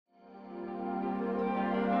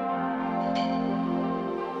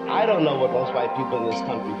I don't know what most white people in this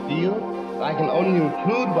country feel. I can only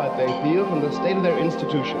include what they feel from the state of their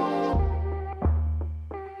institutions.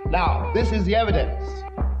 Now, this is the evidence.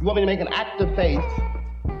 You want me to make an act of faith,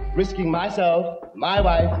 risking myself, my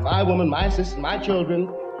wife, my woman, my sister, my children,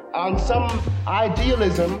 on some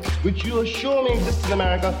idealism which you assure me exists in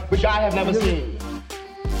America, which I have never seen.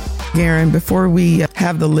 Garen, before we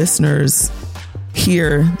have the listeners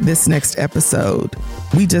hear this next episode,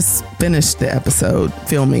 we just finished the episode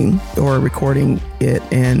filming or recording it,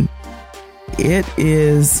 and it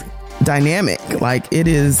is dynamic. Like, it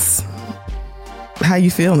is... How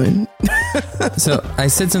you feeling? So I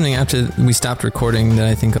said something after we stopped recording that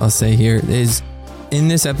I think I'll say here is, in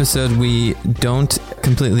this episode, we don't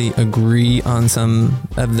completely agree on some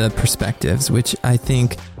of the perspectives, which I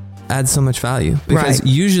think adds so much value. Because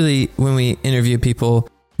usually when we interview people,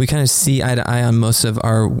 we kind of see eye to eye on most of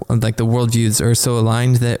our, like, the worldviews are so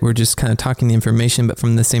aligned that we're just kind of talking the information, but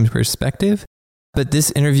from the same perspective. But this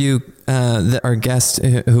interview, that our guest,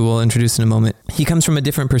 who we'll introduce in a moment, he comes from a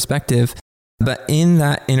different perspective. But in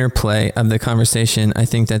that interplay of the conversation, I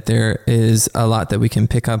think that there is a lot that we can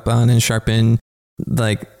pick up on and sharpen,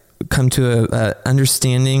 like come to a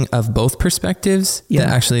understanding of both perspectives that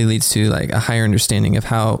actually leads to like a higher understanding of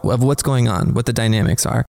what's going on, what the dynamics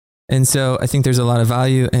are. And so I think there's a lot of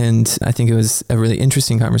value, and I think it was a really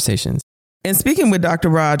interesting conversation. And speaking with Dr.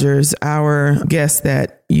 Rogers, our guest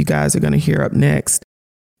that you guys are going to hear up next,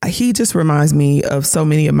 he just reminds me of so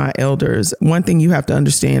many of my elders. One thing you have to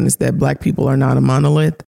understand is that Black people are not a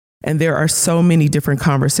monolith. And there are so many different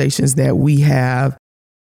conversations that we have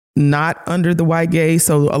not under the white gaze.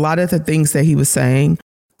 So a lot of the things that he was saying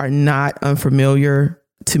are not unfamiliar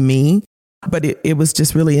to me, but it was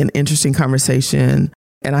just really an interesting conversation.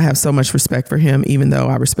 And I have so much respect for him, even though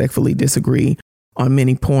I respectfully disagree on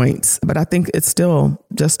many points. But I think it's still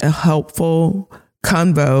just a helpful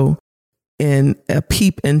convo and a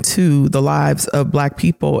peep into the lives of Black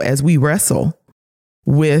people as we wrestle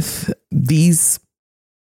with these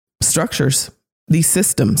structures, these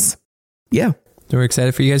systems. Yeah. So we're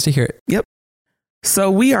excited for you guys to hear it. Yep. So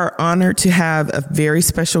we are honored to have a very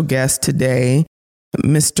special guest today,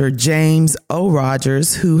 Mr. James O.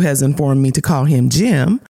 Rogers, who has informed me to call him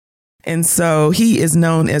Jim. And so he is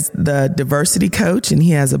known as the diversity coach, and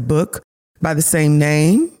he has a book by the same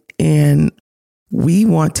name. And we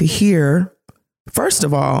want to hear, first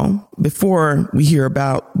of all, before we hear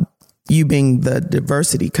about you being the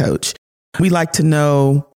diversity coach, we like to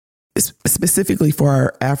know specifically for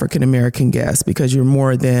our African-American guests, because you're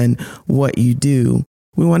more than what you do.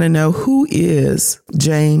 We want to know, who is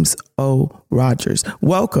James O. Rogers?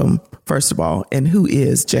 Welcome, first of all, and who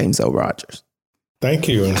is James O. Rogers? Thank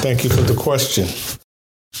you, and thank you for the question.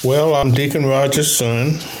 Well, I'm Deacon Rogers'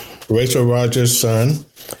 son, Rachel Rogers' son,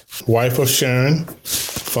 wife of Sharon,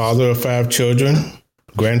 father of 5 children,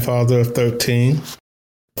 grandfather of 13,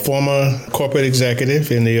 former corporate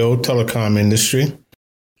executive in the old telecom industry.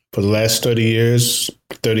 For the last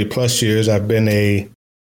 30 plus years, I've been a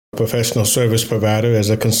professional service provider as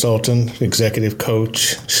a consultant, executive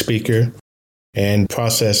coach, speaker, and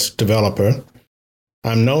process developer.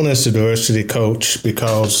 I'm known as the diversity coach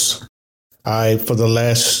because I, for the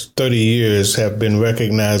last 30 years, have been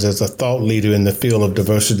recognized as a thought leader in the field of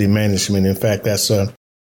diversity management. In fact, that's a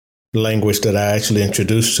language that I actually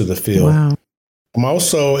introduced to the field. Wow. I'm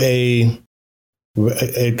also an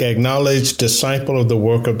acknowledged disciple of the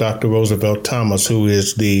work of Dr. Roosevelt Thomas, who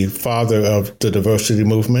is the father of the diversity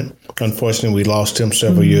movement. Unfortunately, we lost him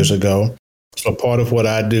several years ago. So part of what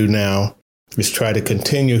I do now is try to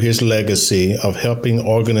continue his legacy of helping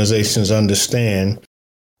organizations understand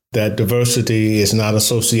that diversity is not a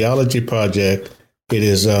sociology project. It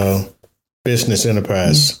is a business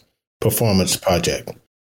enterprise performance project.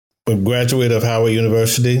 I'm a graduate of Howard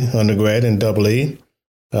University, undergrad in EE.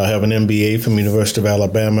 I have an MBA from University of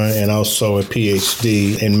Alabama and also a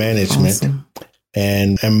PhD in management. Awesome.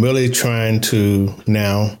 And I'm really trying to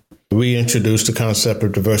now reintroduce the concept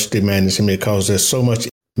of diversity management, because there's so much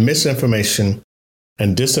misinformation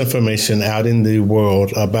and disinformation out in the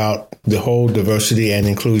world about the whole diversity and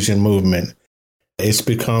inclusion movement. It's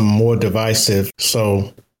become more divisive.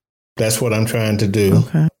 So that's what I'm trying to do.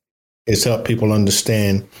 Okay. Is help people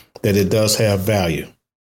understand that it does have value.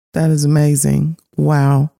 That is amazing.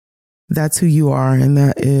 Wow. That's who you are. And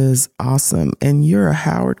that is awesome. And you're a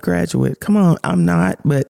Howard graduate. Come on. I'm not,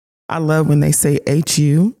 but I love when they say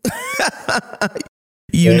HU.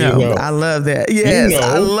 You know, I love that. Yes,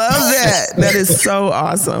 I love that. That is so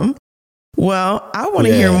awesome. Well, I want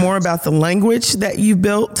to hear more about the language that you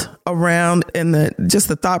built around and just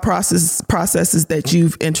the thought processes that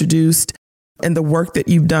you've introduced and the work that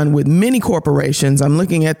you've done with many corporations. I'm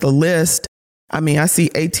looking at the list. I mean, I see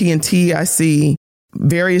AT&T, I see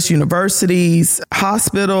various universities,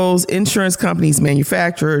 hospitals, insurance companies,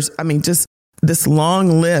 manufacturers. I mean, just this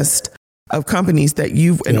long list of companies that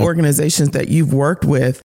and organizations that you've worked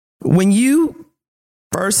with. When you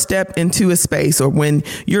first step into a space, or when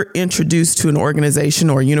you're introduced to an organization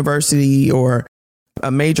or a university or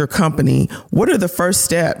a major company, what are the first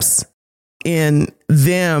steps in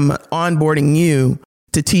them onboarding you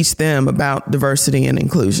to teach them about diversity and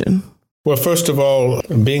inclusion? Well, first of all,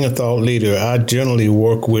 being a thought leader, I generally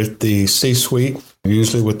work with the C-suite,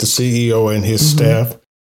 usually with the CEO and his staff.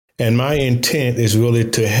 And my intent is really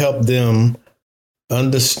to help them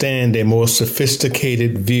understand a more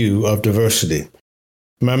sophisticated view of diversity.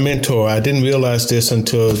 My mentor, I didn't realize this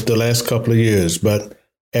until the last couple of years, but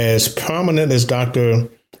as prominent as Dr.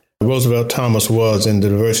 Roosevelt Thomas was in the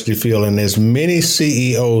diversity field, and as many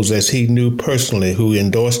CEOs as he knew personally who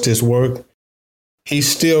endorsed his work, he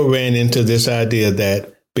still ran into this idea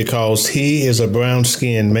that because he is a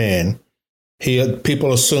brown-skinned man,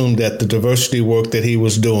 people assumed that the diversity work that he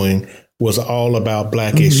was doing was all about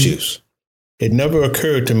Black issues. It never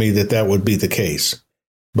occurred to me that that would be the case.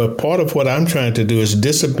 But part of what I'm trying to do is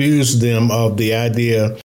disabuse them of the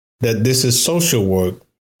idea that this is social work.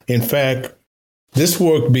 In fact, this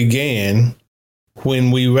work began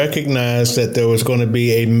when we recognized that there was going to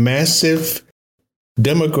be a massive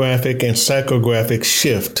demographic and psychographic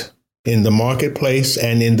shift in the marketplace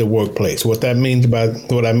and in the workplace. What I mean by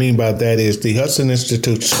that is the Hudson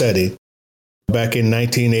Institute study back in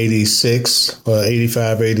 1986 or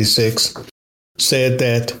 85, 86 said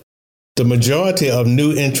that the majority of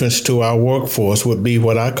new entrants to our workforce would be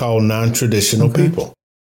what I call non-traditional people.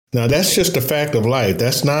 Now, that's just a fact of life.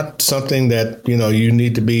 That's not something that, you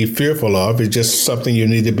need to be fearful of. It's just something you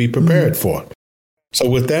need to be prepared for. So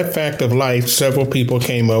with that fact of life, several people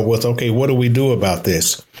came up with, okay, what do we do about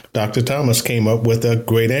this? Dr. Thomas came up with a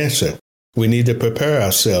great answer. We need to prepare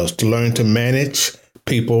ourselves to learn to manage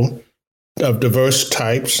people of diverse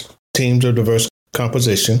types, teams of diverse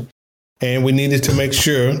composition. And we needed to make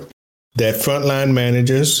sure that frontline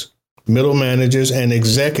managers, middle managers, and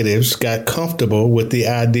executives got comfortable with the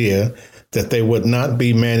idea that they would not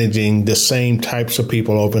be managing the same types of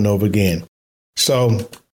people over and over again. So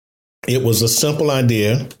it was a simple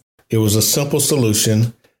idea. It was a simple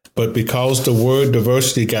solution. But because the word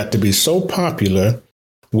diversity got to be so popular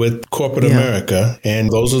with corporate America,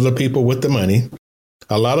 and those are the people with the money,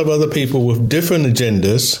 a lot of other people with different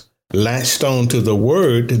agendas latched on to the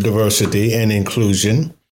word diversity and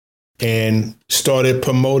inclusion and started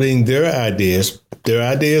promoting their ideas. Their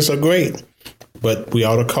ideas are great, but we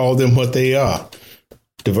ought to call them what they are.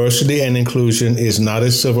 Diversity and inclusion is not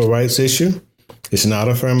a civil rights issue. It's not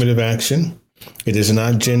affirmative action. It is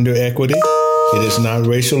not gender equity. It is not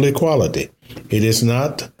racial equality. It is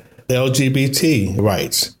not LGBT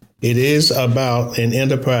rights. It is about an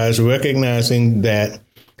enterprise recognizing that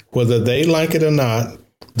whether they like it or not,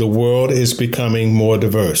 the world is becoming more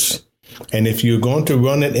diverse. And if you're going to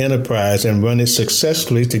run an enterprise and run it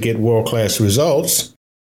successfully to get world-class results,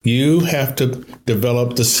 you have to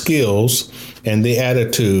develop the skills and the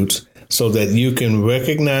attitudes so that you can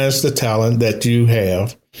recognize the talent that you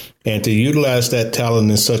have and to utilize that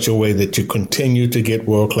talent in such a way that you continue to get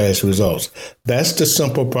world-class results. That's the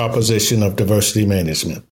simple proposition of diversity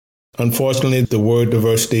management. Unfortunately, the word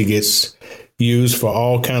diversity gets used for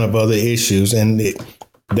all kind of other issues, and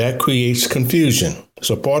that creates confusion.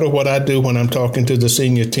 So part of what I do when I'm talking to the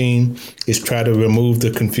senior team is try to remove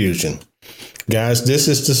the confusion. Guys, this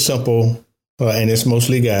is the simple, and it's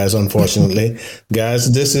mostly guys, unfortunately.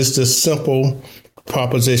 Guys, this is the simple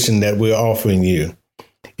proposition that we're offering you.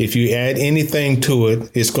 If you add anything to it,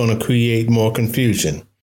 it's going to create more confusion.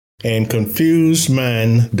 And confused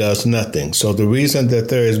mind does nothing. So the reason that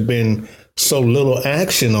there has been so little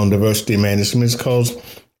action on diversity management is because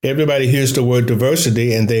everybody hears the word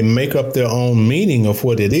diversity and they make up their own meaning of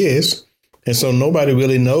what it is. And so nobody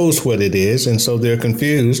really knows what it is. And so they're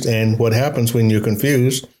confused. And what happens when you're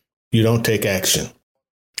confused, you don't take action.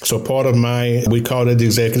 So part of we call it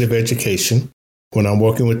executive education when I'm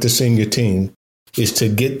working with the senior team, is to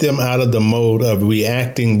get them out of the mode of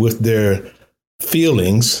reacting with their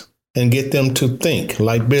feelings and get them to think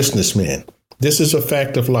like businessmen. This is a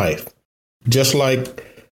fact of life. Just like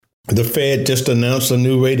the Fed just announced a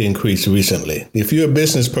new rate increase recently. If you're a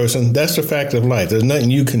business person, that's a fact of life. There's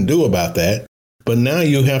nothing you can do about that. But now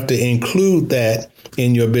you have to include that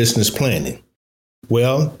in your business planning.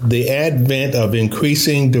 Well, the advent of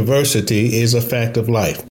increasing diversity is a fact of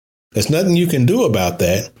life. There's nothing you can do about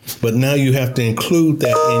that, but now you have to include that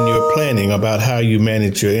in your planning about how you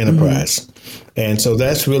manage your enterprise. And so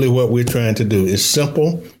that's really what we're trying to do. It's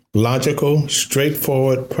simple, logical,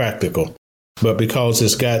 straightforward, practical. But because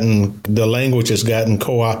the language has gotten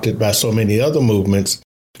co-opted by so many other movements,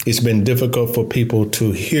 it's been difficult for people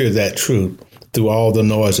to hear that truth through all the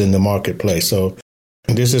noise in the marketplace. So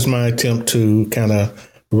this is my attempt to kind of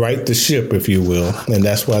right the ship, if you will. And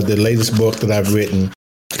that's why the latest book that I've written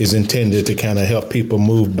is intended to kind of help people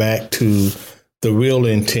move back to the real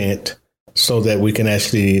intent so that we can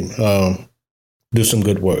actually do some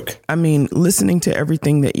good work. I mean, listening to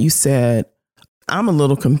everything that you said, I'm a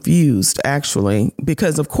little confused, actually,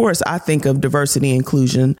 because, of course, I think of diversity and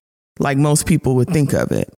inclusion like most people would think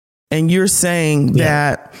of it. And you're saying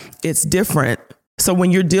that it's different. So when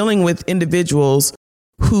you're dealing with individuals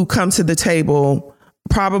who come to the table,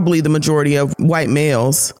 probably the majority of white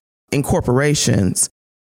males in corporations,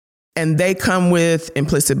 and they come with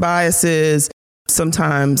implicit biases,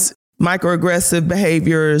 sometimes microaggressive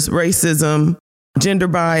behaviors, racism, gender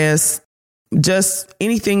bias, just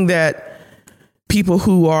anything that people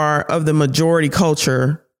who are of the majority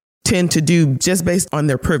culture tend to do just based on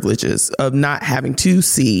their privileges of not having to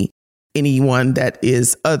see anyone that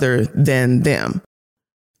is other than them.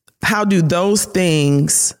 How do those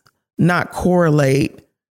things not correlate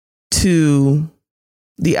to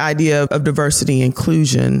the idea of diversity and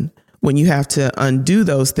inclusion when you have to undo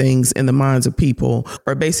those things in the minds of people,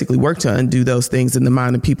 or basically work to undo those things in the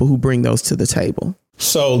mind of people who bring those to the table?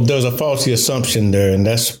 So there's a faulty assumption there, and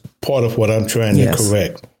that's part of what I'm trying to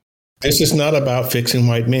correct. This is not about fixing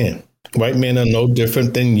white men. White men are no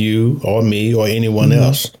different than you or me or anyone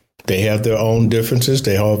else. They have their own differences.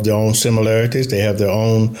 They have their own similarities. They have their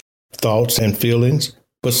own thoughts and feelings.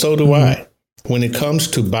 But so do I. When it comes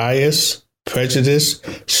to bias, prejudice,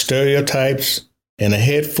 stereotypes, and a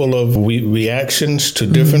head full of reactions to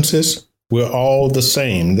differences, we're all the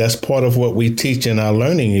same. That's part of what we teach in our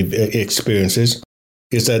learning experiences,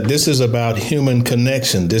 is that this is about human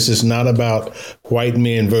connection. This is not about white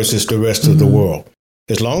men versus the rest of the world.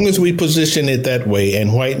 As long as we position it that way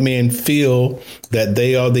and white men feel that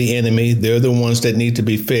they are the enemy, they're the ones that need to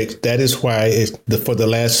be fixed, that is why for the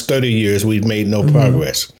last 30 years we've made no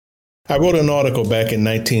progress. I wrote an article back in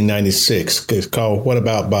 1996. It's called What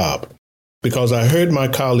About Bob? Because I heard my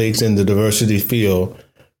colleagues in the diversity field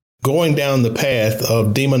going down the path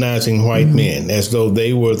of demonizing white men as though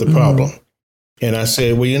they were the problem. And I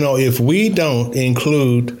said, well, if we don't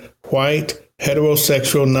include white,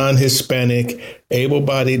 heterosexual, non-Hispanic,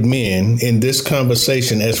 able-bodied men in this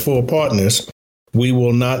conversation as full partners, we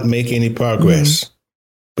will not make any progress.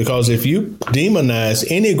 Because if you demonize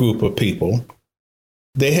any group of people,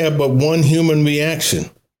 they have but one human reaction.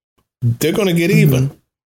 They're going to get even.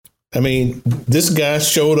 I mean, this guy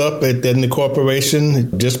showed up in the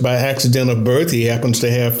corporation just by accident of birth. He happens to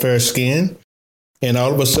have fair skin. And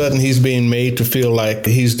all of a sudden, he's being made to feel like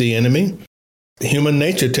he's the enemy. Human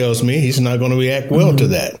nature tells me he's not going to react well to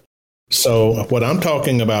that. So what I'm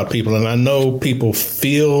talking about, people, and I know people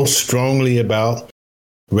feel strongly about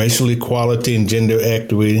racial equality and gender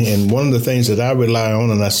equity. And one of the things that I rely on,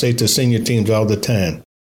 and I say to senior teams all the time,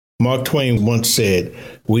 Mark Twain once said,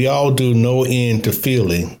 we all do no end to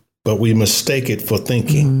feeling, but we mistake it for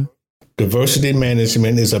thinking. Diversity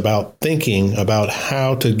management is about thinking about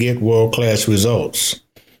how to get world-class results,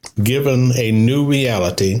 given a new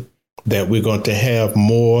reality that we're going to have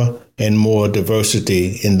more and more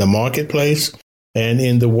diversity in the marketplace and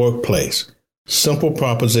in the workplace. Simple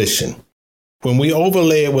proposition. When we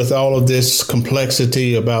overlay it with all of this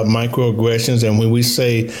complexity about microaggressions, and when we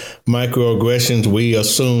say microaggressions, we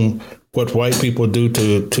assume what white people do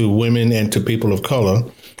to women and to people of color.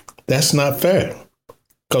 That's not fair.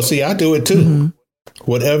 Because, see, I do it too.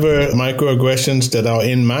 Whatever microaggressions that are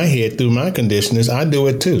in my head through my conditioners, I do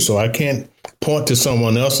it too. So I can't point to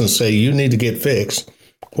someone else and say, you need to get fixed.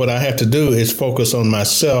 What I have to do is focus on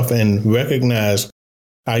myself and recognize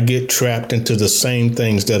I get trapped into the same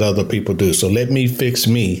things that other people do. So let me fix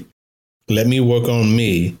me. Let me work on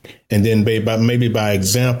me. And then maybe by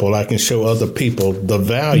example, I can show other people the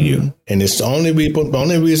value. And it's the only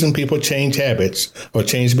reason people change habits or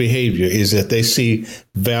change behavior is that they see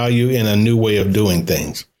value in a new way of doing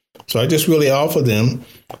things. So I just really offer them,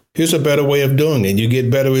 here's a better way of doing it. You get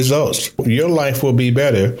better results. Your life will be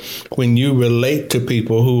better when you relate to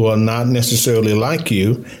people who are not necessarily like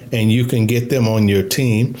you, and you can get them on your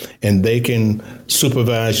team and they can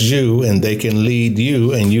supervise you and they can lead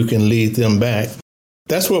you and you can lead them back.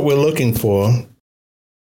 That's what we're looking for.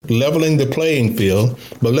 Leveling the playing field.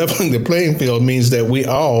 But leveling the playing field means that we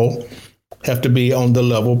all have to be on the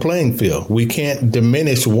level playing field. We can't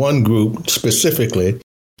diminish one group specifically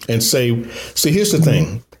and say, see, here's the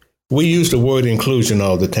thing. We use the word inclusion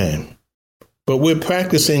all the time, but we're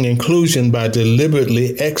practicing inclusion by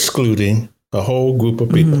deliberately excluding a whole group of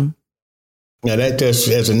people. Mm-hmm. Now, that just,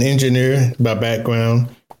 as an engineer by background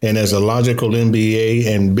and as a logical MBA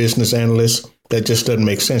and business analyst, that just doesn't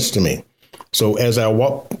make sense to me. So as I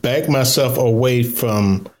back myself away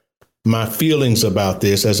from my feelings about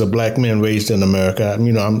this as a black man raised in America,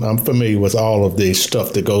 I'm familiar with all of the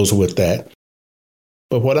stuff that goes with that.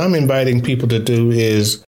 But what I'm inviting people to do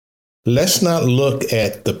is, let's not look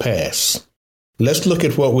at the past. Let's look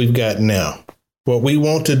at what we've got now. What we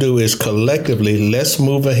want to do is collectively, let's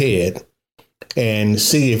move ahead and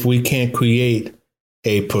see if we can't create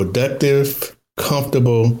a productive,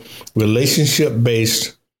 comfortable,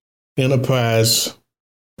 relationship-based enterprise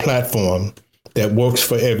platform that works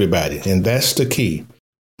for everybody. And that's the key.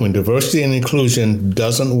 When diversity and inclusion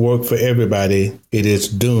doesn't work for everybody, it is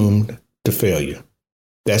doomed to failure.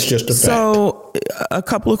 That's just a fact. So a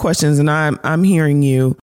couple of questions, and I'm hearing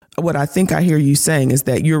you. What I think I hear you saying is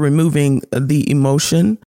that you're removing the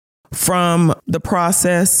emotion from the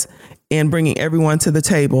process and bringing everyone to the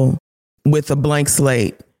table with a blank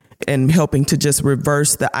slate and helping to just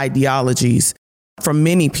reverse the ideologies from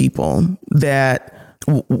many people that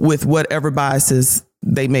with whatever biases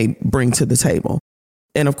they may bring to the table.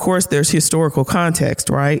 And of course, there's historical context,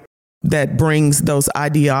 right, that brings those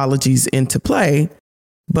ideologies into play.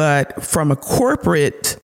 But from a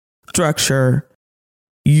corporate structure,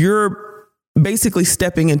 you're basically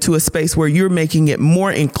stepping into a space where you're making it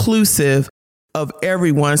more inclusive of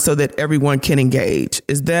everyone so that everyone can engage.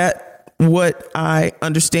 Is that what I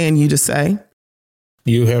understand you to say?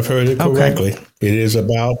 You have heard it correctly. Okay. It is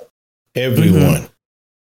about everyone. Mm-hmm.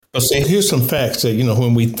 But see, here's some facts that,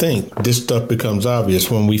 when we think, this stuff becomes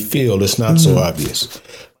obvious. When we feel, it's not so obvious.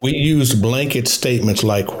 We use blanket statements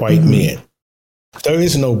like white men. There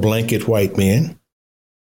is no blanket white men.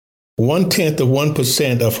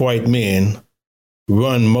 0.1% of white men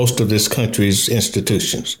run most of this country's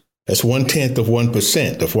institutions. That's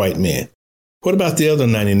 0.1% of white men. What about the other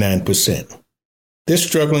 99%? They're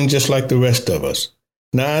struggling just like the rest of us.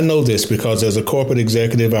 Now, I know this because as a corporate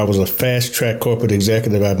executive, I was a fast track corporate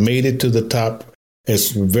executive. I made it to the top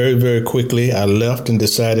very, very quickly. I left and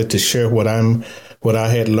decided to share what I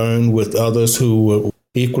had learned with others who were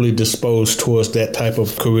equally disposed towards that type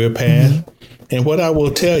of career path. Mm-hmm. And what I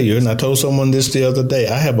will tell you, and I told someone this the other day,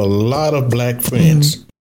 I have a lot of black friends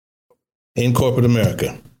in corporate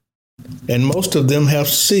America, and most of them have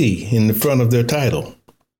C in the front of their title.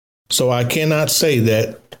 So I cannot say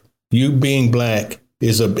that you being black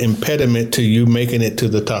is an impediment to you making it to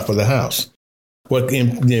the top of the house.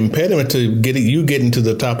 The impediment to getting to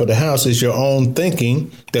the top of the house is your own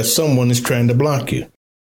thinking that someone is trying to block you.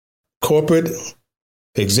 Corporate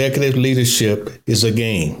executive leadership is a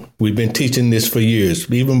game. We've been teaching this for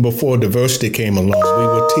years. Even before diversity came along, we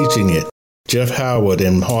were teaching it. Jeff Howard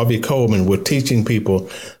and Harvey Coleman were teaching people,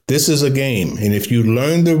 this is a game. And if you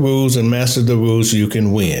learn the rules and master the rules, you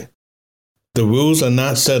can win. The rules are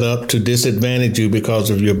not set up to disadvantage you because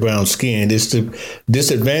of your brown skin. It's to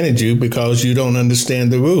disadvantage you because you don't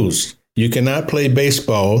understand the rules. You cannot play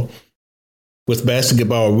baseball with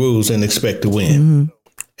basketball rules and expect to win. Mm-hmm.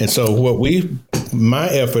 And so my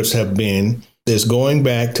efforts have been is going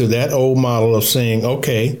back to that old model of saying,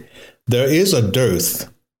 okay, there is a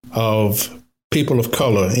dearth of people of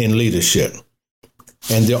color in leadership.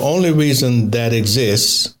 And the only reason that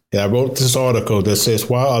exists, I wrote this article that says,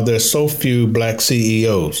 why are there so few black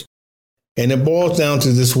CEOs? And it boils down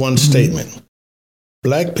to this one statement.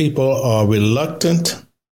 Black people are reluctant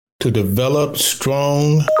to develop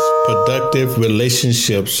strong, productive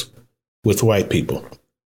relationships with white people.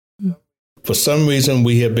 For some reason,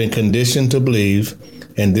 we have been conditioned to believe,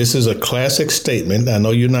 and this is a classic statement. I know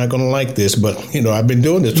you're not going to like this, but, I've been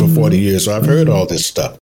doing this for 40 years, so I've heard all this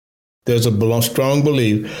stuff. There's a strong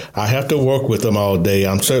belief I have to work with them all day.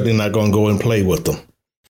 I'm certainly not going to go and play with them.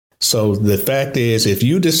 So the fact is, if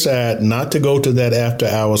you decide not to go to that after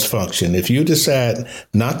hours function, if you decide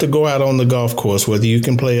not to go out on the golf course, whether you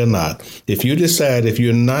can play or not, if you decide if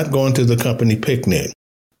you're not going to the company picnic,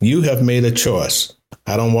 you have made a choice.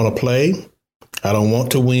 I don't want to play. I don't want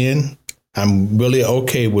to win. I'm really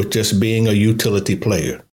okay with just being a utility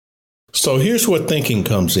player. So here's where thinking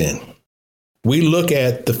comes in. We look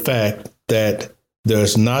at the fact that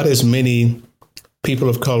there's not as many people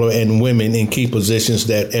of color and women in key positions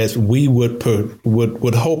that as we would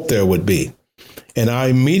hope there would be. And our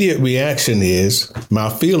immediate reaction is my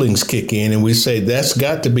feelings kick in and we say that's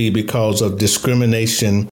got to be because of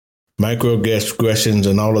discrimination, microaggressions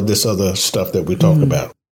and all of this other stuff that we talk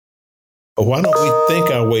about. But why don't we think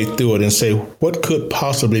our way through it and say, what could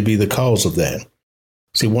possibly be the cause of that?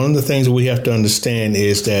 See, one of the things that we have to understand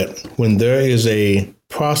is that when there is a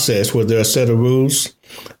process where there are a set of rules,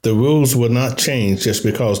 the rules will not change just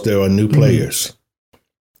because there are new players.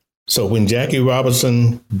 So when Jackie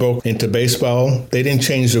Robinson broke into baseball, they didn't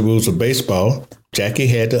change the rules of baseball. Jackie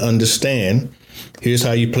had to understand, here's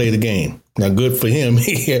how you play the game. Now, good for him.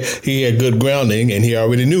 He had good grounding and he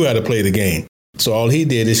already knew how to play the game. So all he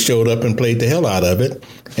did is showed up and played the hell out of it.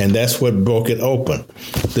 And that's what broke it open.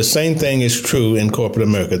 The same thing is true in corporate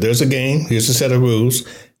America. There's a game. Here's a set of rules.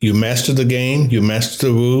 You master the game. You master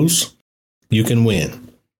the rules. You can win.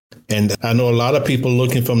 And I know a lot of people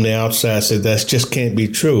looking from the outside say that just can't be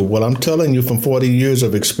true. Well, I'm telling you from 40 years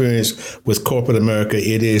of experience with corporate America,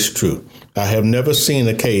 it is true. I have never seen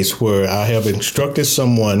a case where I have instructed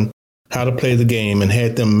someone how to play the game and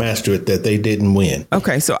had them master it that they didn't win.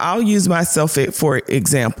 Okay, so I'll use myself for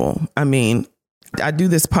example. I mean, I do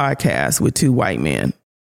this podcast with two white men.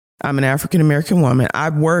 I'm an African-American woman. I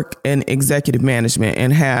work in executive management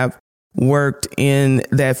and have worked in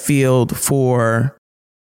that field for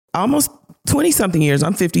almost 20 something years.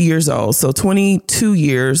 I'm 50 years old. So 22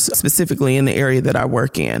 years specifically in the area that I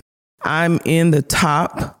work in. I'm in the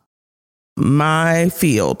top, my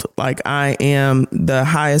field. Like I am the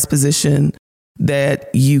highest position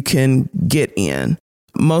that you can get in.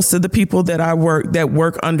 Most of the people that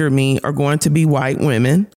work under me are going to be white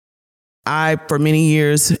women. I, for many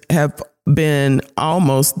years, have been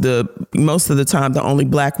most of the time, the only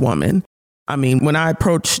Black woman. I mean, when I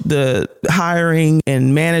approach the hiring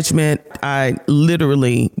and management, I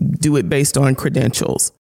literally do it based on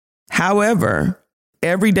credentials. However,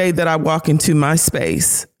 every day that I walk into my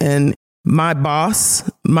space and my boss,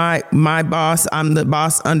 my boss, I'm the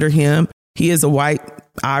boss under him. He is a white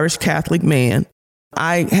Irish Catholic man.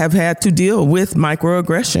 I have had to deal with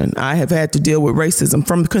microaggression. I have had to deal with racism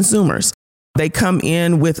from consumers. They come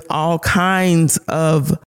in with all kinds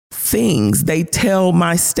of things. They tell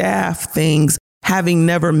my staff things, having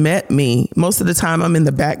never met me. Most of the time I'm in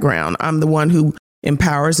the background. I'm the one who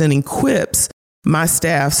empowers and equips my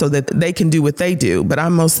staff so that they can do what they do. But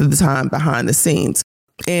I'm most of the time behind the scenes.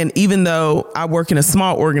 And even though I work in a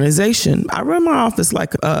small organization, I run my office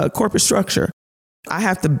like a corporate structure. I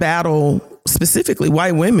have to battle specifically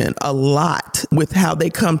white women a lot with how they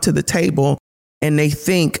come to the table and they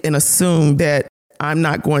think and assume that I'm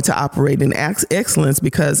not going to operate in excellence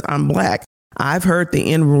because I'm Black. I've heard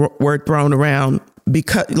the N word thrown around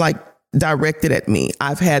because directed at me.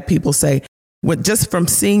 I've had people say, well, just from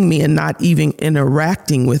seeing me and not even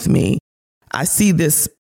interacting with me, I see this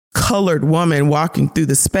colored woman walking through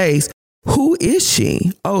the space. Who is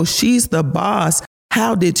she? Oh, she's the boss.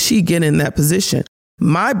 How did she get in that position?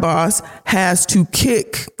 My boss has to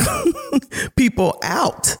kick people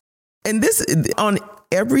out. And this on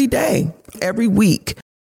every day, every week,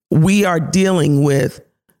 we are dealing with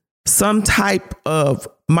some type of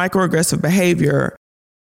microaggressive behavior,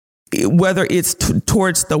 whether it's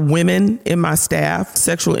towards the women in my staff,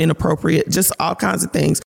 sexual inappropriate, just all kinds of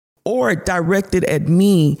things, or directed at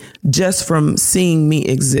me just from seeing me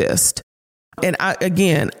exist. And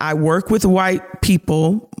I work with white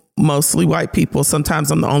people, mostly white people.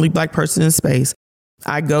 Sometimes I'm the only Black person in space.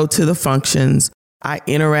 I go to the functions. I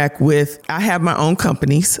interact I have my own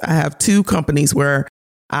companies. I have 2 companies where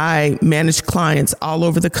I manage clients all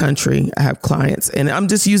over the country. I have clients, and I'm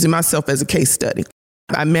just using myself as a case study.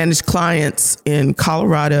 I manage clients in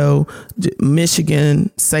Colorado,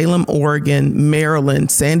 Michigan, Salem, Oregon,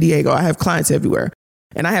 Maryland, San Diego. I have clients everywhere.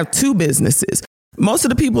 And I have 2 businesses. Most of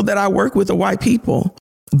the people that I work with are white people,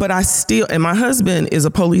 but and my husband is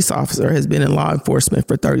a police officer, has been in law enforcement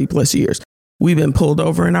for 30 plus years. We've been pulled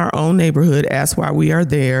over in our own neighborhood, asked why we are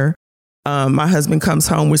there. My husband comes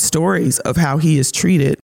home with stories of how he is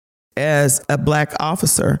treated as a Black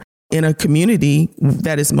officer in a community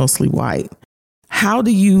that is mostly white. How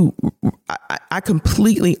do you, I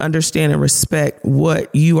completely understand and respect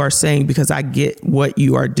what you are saying because I get what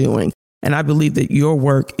you are doing. And I believe that your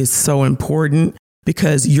work is so important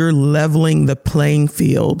because you're leveling the playing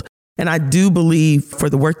field. And I do believe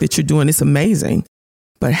for the work that you're doing, it's amazing.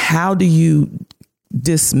 But how do you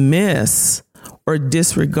dismiss or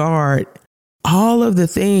disregard all of the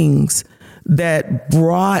things that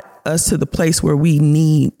brought us to the place where we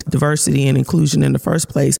need diversity and inclusion in the first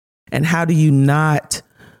place? And how do you not,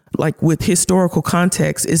 with historical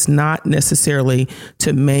context, it's not necessarily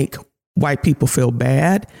to make white people feel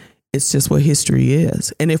bad. It's just what history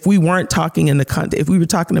is. And if we weren't talking if we were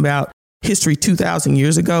talking about history 2,000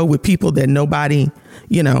 years ago with people that nobody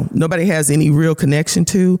has any real connection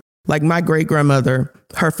to, Like my great grandmother,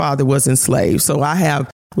 her father was enslaved. So I have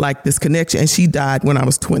like this connection, and she died when I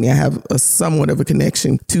was 20. I have a somewhat of a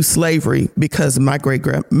connection to slavery because of my great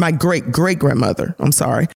great grandmother. I'm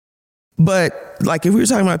sorry. But like if we were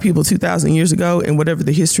talking about people 2,000 years ago and whatever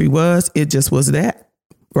the history was, it just was that,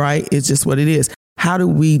 right? It's just what it is. How do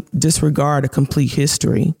we disregard a complete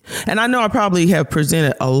history? And I know I probably have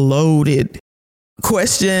presented a loaded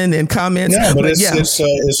question and comments. Yeah, but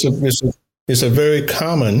it's a very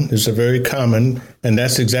common, and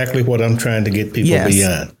that's exactly what I'm trying to get people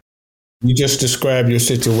beyond. You just described your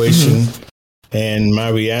situation, and my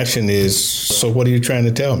reaction is, so what are you trying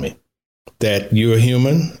to tell me? That you're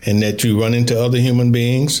human and that you run into other human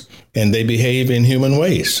beings and they behave in human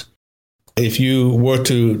ways. If you were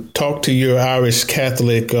to talk to your Irish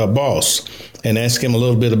Catholic boss and ask him a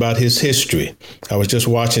little bit about his history, I was just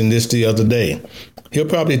watching this the other day, he'll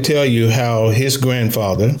probably tell you how his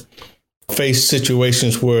grandfather faced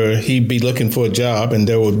situations where he'd be looking for a job and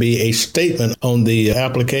there would be a statement on the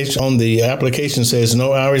application. On the application says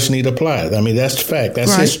no Irish need apply. I mean, that's fact.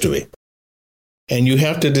 That's right. History. And you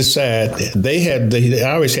have to decide, the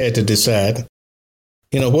Irish had to decide,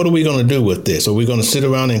 what are we going to do with this? Are we going to sit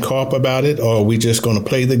around and carp about it, or are we just going to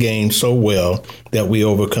play the game so well that we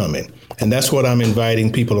overcome it? And that's what I'm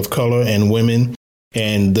inviting people of color and women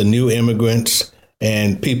and the new immigrants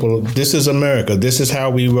and people. This is America. This is how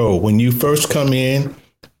we roll. When you first come in,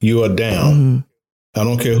 you are down. I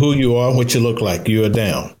don't care who you are, what you look like, you are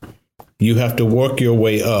down. You have to work your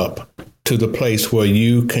way up to the place where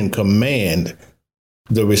you can command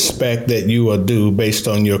the respect that you are due based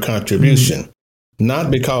on your contribution.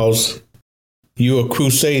 Not because you are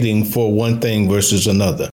crusading for one thing versus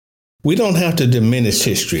another. We don't have to diminish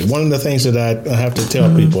history. One of the things that I have to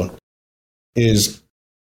tell people is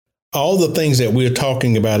all the things that we're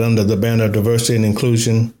talking about under the banner of diversity and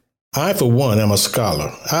inclusion. I, for one, am a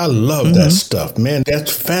scholar. I love that stuff. Man,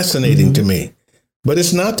 that's fascinating to me. But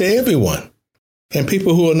it's not to everyone. And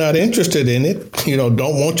people who are not interested in it,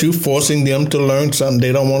 don't want you forcing them to learn something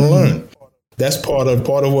they don't want to learn. That's part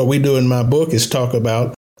of what we do in my book is talk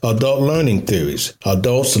about adult learning theories.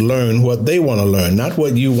 Adults learn what they want to learn, not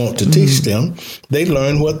what you want to teach them. They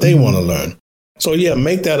learn what they want to learn. So,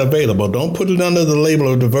 make that available. Don't put it under the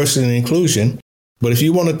label of diversity and inclusion. But if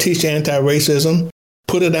you want to teach anti-racism,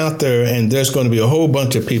 put it out there, and there's going to be a whole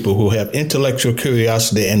bunch of people who have intellectual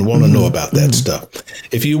curiosity and want to know about that stuff.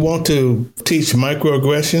 If you want to teach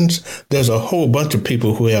microaggressions, there's a whole bunch of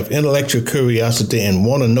people who have intellectual curiosity and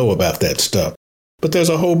want to know about that stuff. But there's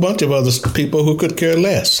a whole bunch of other people who could care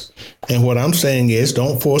less. And what I'm saying is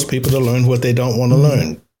don't force people to learn what they don't want to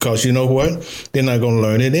learn, because you know what? They're not going to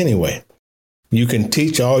learn it anyway. You can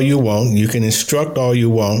teach all you want. You can instruct all you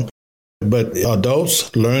want. But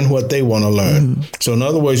adults learn what they want to learn. So in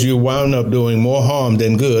other words, you wound up doing more harm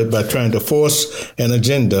than good by trying to force an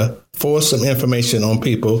agenda, force some information on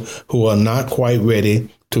people who are not quite ready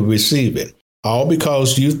to receive it. All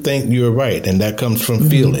because you think you're right. And that comes from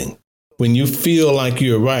feeling. When you feel like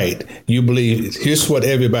you're right, you believe, here's what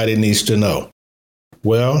everybody needs to know.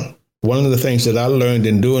 Well, one of the things that I learned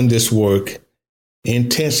in doing this work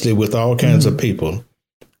intensely with all kinds of people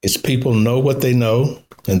is people know what they know.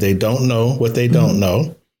 And they don't know what they don't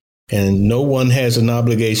know. And no one has an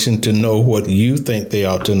obligation to know what you think they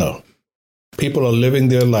ought to know. People are living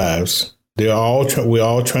their lives. We're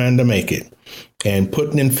all trying to make it. And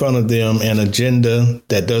putting in front of them an agenda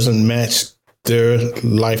that doesn't match their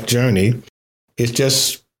life journey is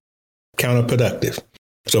just counterproductive.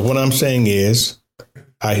 So what I'm saying is,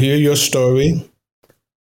 I hear your story.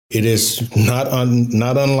 It is not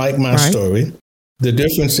unlike my story. The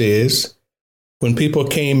difference is, when people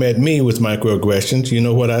came at me with microaggressions, you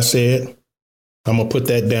know what I said? I'm going to put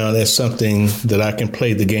that down as something that I can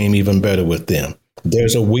play the game even better with them.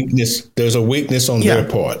 There's a weakness on their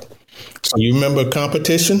part. So you remember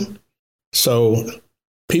competition? So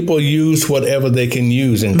people use whatever they can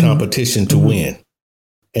use in competition to win.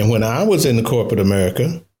 And when I was in the corporate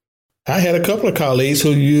America, I had a couple of colleagues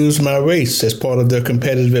who used my race as part of their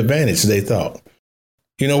competitive advantage, they thought.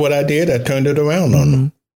 You know what I did? I turned it around on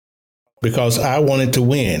them. Because I wanted to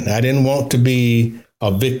win. I didn't want to be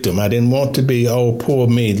a victim. I didn't want to be, oh, poor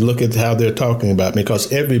me. Look at how they're talking about me,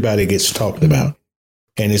 because everybody gets talked about.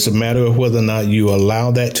 And it's a matter of whether or not you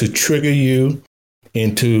allow that to trigger you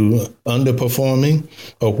into underperforming,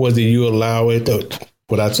 or whether you allow it to,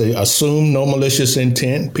 what I'd say, assume no malicious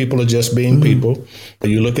intent. People are just being people.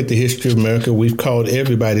 You look at the history of America, we've called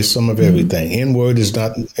everybody some of everything. N-word is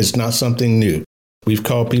not something new. We've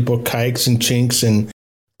called people kikes and chinks and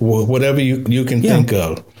whatever you can think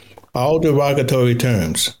of, all derogatory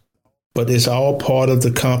terms, but it's all part of the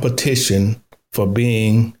competition for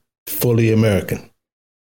being fully American.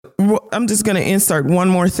 Well, I'm just going to insert one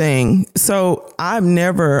more thing. So I've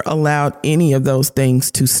never allowed any of those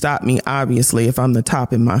things to stop me, obviously, if I'm the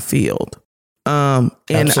top in my field. And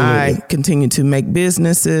I continue to make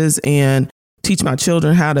businesses and teach my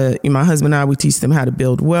children my husband and I, we teach them how to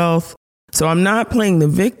build wealth. So I'm not playing the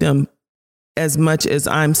victim as much as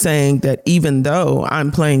I'm saying that even though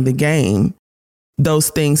I'm playing the game, those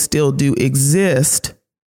things still do exist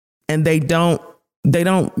and they don't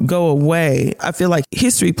go away. I feel like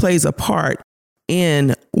history plays a part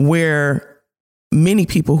in where many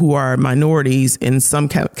people who are minorities in some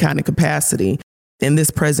kind of capacity in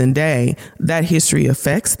this present day, that history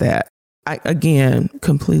affects that. I, again,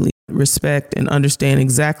 completely respect and understand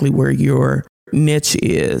exactly where your niche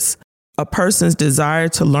is. A person's desire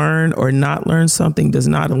to learn or not learn something does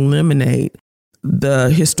not eliminate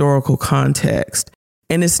the historical context.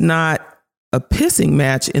 And it's not a pissing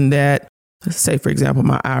match in that, say, for example,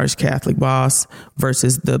 my Irish Catholic boss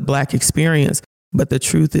versus the Black experience. But the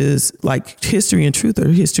truth is, like, history and truth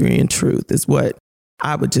is what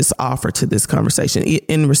I would just offer to this conversation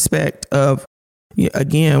in respect of,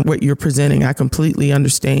 again, what you're presenting. I completely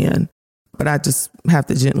understand, but I just have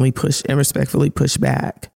to gently push and respectfully push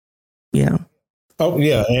back. Yeah. Oh,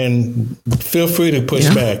 yeah. And feel free to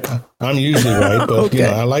push back. I'm usually right, but okay.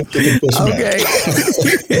 I like to be pushed back.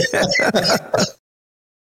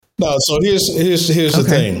 No, so here's the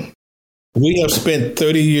thing. We have spent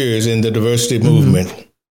 30 years in the diversity movement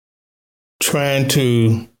trying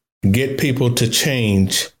to get people to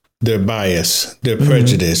change their bias, their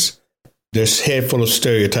prejudice, their head full of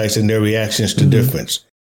stereotypes and their reactions to difference.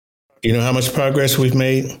 You know how much progress we've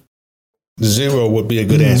made? 0 would be a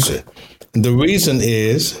good answer. The reason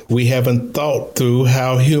is we haven't thought through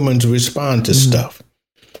how humans respond to stuff.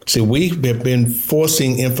 See, we have been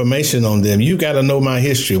forcing information on them. You got to know my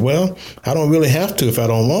history. Well, I don't really have to if I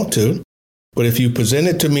don't want to. But if you present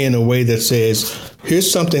it to me in a way that says, here's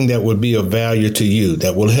something that would be of value to you,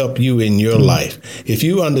 that will help you in your life. If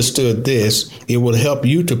you understood this, it will help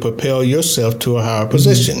you to propel yourself to a higher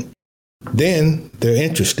position. Then they're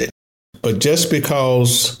interested. But just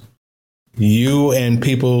because you and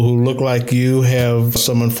people who look like you have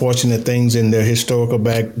some unfortunate things in their historical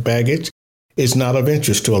baggage, is not of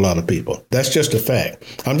interest to a lot of people. That's just a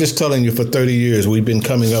fact. I'm just telling you, for 30 years, we've been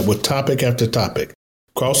coming up with topic after topic.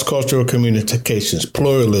 Cross-cultural communications,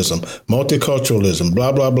 pluralism, multiculturalism,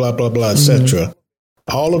 blah, blah, blah, blah, blah, etc.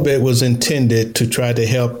 All of it was intended to try to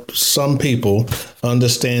help some people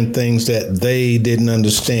understand things that they didn't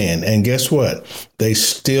understand. And guess what? They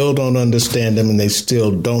still don't understand them, and they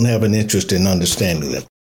still don't have an interest in understanding them.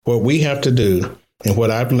 What we have to do, and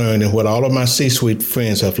what I've learned, and what all of my C-suite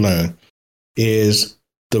friends have learned, is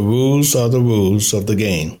the rules are the rules of the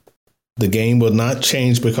game. The game will not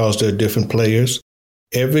change because there are different players.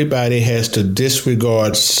 Everybody has to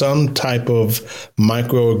disregard some type of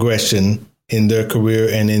microaggression in their career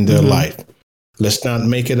and in their life. Let's not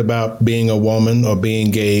make it about being a woman or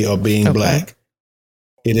being gay or being Black.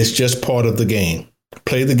 It is just part of the game.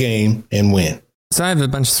 Play the game and win. So I have a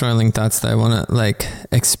bunch of swirling thoughts that I want to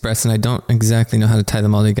express, and I don't exactly know how to tie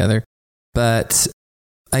them all together. But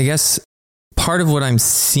I guess part of what I'm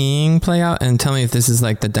seeing play out, and tell me if this is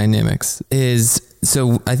the dynamics, is,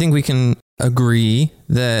 so I think we can agree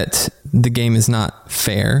that the game is not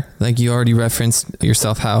fair. Like you already referenced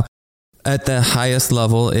yourself, how at the highest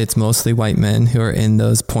level, it's mostly white men who are in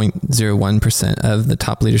those 0.01% of the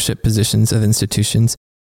top leadership positions of institutions.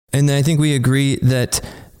 And then I think we agree that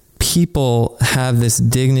people have this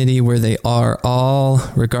dignity where they are all,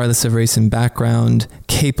 regardless of race and background,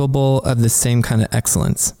 capable of the same kind of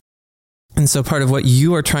excellence. And so part of what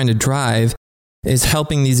you are trying to drive is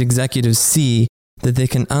helping these executives see that they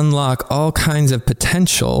can unlock all kinds of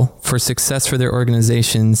potential for success for their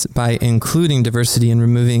organizations by including diversity and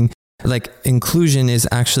removing, inclusion is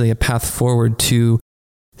actually a path forward to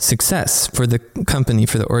success for the company,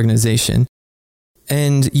 for the organization.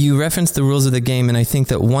 And you referenced the rules of the game. And I think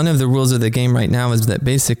that one of the rules of the game right now is that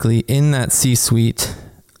basically in that C-suite,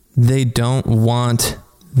 they don't want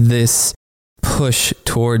this push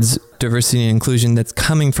towards diversity and inclusion that's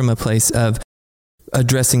coming from a place of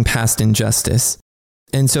addressing past injustice.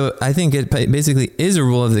 And so I think it basically is a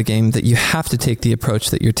rule of the game that you have to take the approach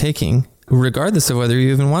that you're taking, regardless of whether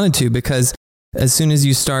you even wanted to, because as soon as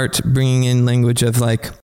you start bringing in language of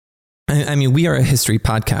we are a history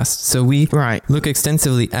podcast, so we look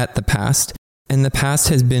extensively at the past, and the past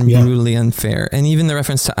has been brutally unfair. And even the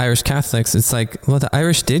reference to Irish Catholics, it's the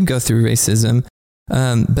Irish did go through racism,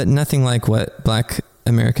 but nothing like what Black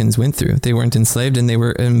Americans went through. They weren't enslaved, and they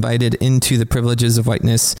were invited into the privileges of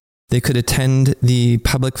whiteness They could attend the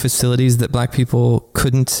public facilities that Black people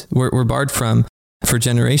were barred from for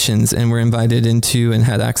generations, and were invited into and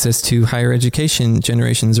had access to higher education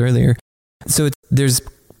generations earlier. So there's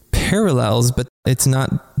parallels, but it's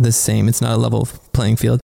not the same. It's not a level playing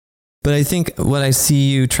field. But I think what I see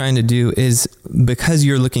you trying to do is, because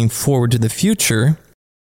you're looking forward to the future,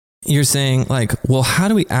 you're saying like, well, how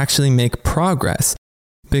do we actually make progress?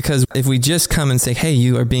 Because if we just come and say, hey,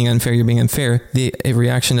 you are being unfair, you're being unfair, the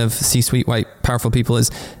reaction of C-suite white powerful people is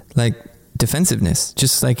like defensiveness.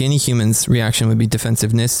 Just like any human's reaction would be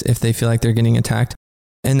defensiveness if they feel like they're getting attacked.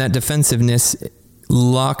 And that defensiveness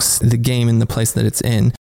locks the game in the place that it's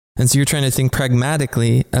in. And so you're trying to think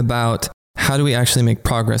pragmatically about how do we actually make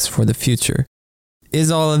progress for the future? Is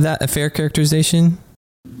all of that a fair characterization?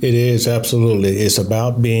 It is, absolutely. It's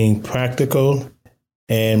about being practical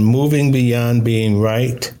and moving beyond being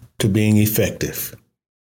right to being effective.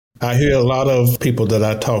 I hear a lot of people that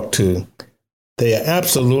I talk to, they are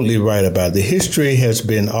absolutely right about it. The history has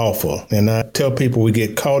been awful. And I tell people we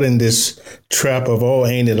get caught in this trap of, oh,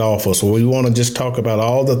 ain't it awful? So we want to just talk about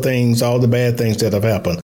all the things, all the bad things that have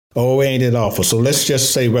happened. Oh, ain't it awful? So let's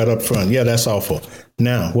just say right up front, yeah, that's awful.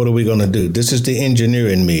 Now, what are we going to do? This is the engineer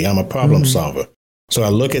in me. I'm a problem solver. So I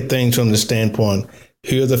look at things from the standpoint,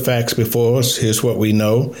 here are the facts before us. Here's what we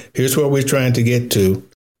know. Here's what we're trying to get to.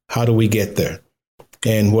 How do we get there?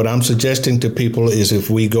 And what I'm suggesting to people is if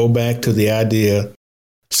we go back to the idea,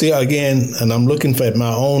 see, again, and I'm looking at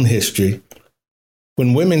my own history,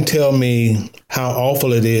 when women tell me how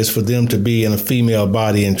awful it is for them to be in a female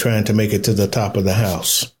body and trying to make it to the top of the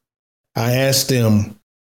house, I ask them,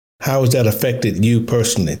 how has that affected you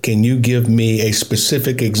personally? Can you give me a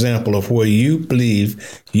specific example of where you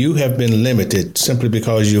believe you have been limited simply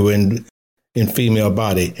because you were in female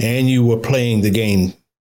body and you were playing the game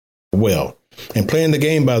well? And playing the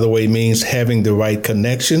game, by the way, means having the right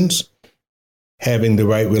connections, having the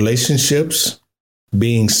right relationships,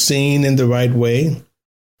 being seen in the right way,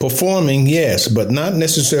 performing, yes, but not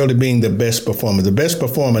necessarily being the best performer. The best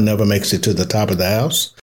performer never makes it to the top of the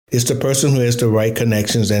house. It's the person who has the right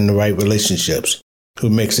connections and the right relationships who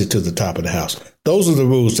makes it to the top of the house. Those are the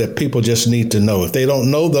rules that people just need to know. If they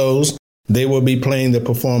don't know those, they will be playing the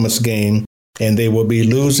performance game and they will be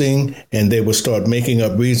losing, and they will start making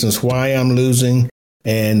up reasons why I'm losing.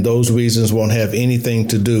 And those reasons won't have anything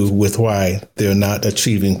to do with why they're not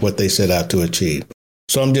achieving what they set out to achieve.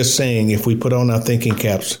 So I'm just saying, if we put on our thinking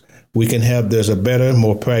caps, we can there's a better,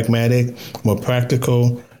 more pragmatic, more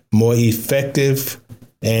practical, more effective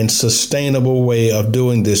and sustainable way of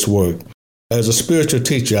doing this work. As a spiritual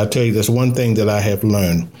teacher, I tell you, there's one thing that I have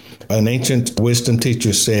learned. An ancient wisdom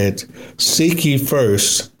teacher said, seek ye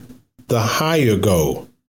first the higher goal,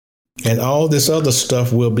 and all this other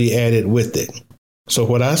stuff will be added with it. So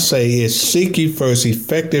what I say is seek ye first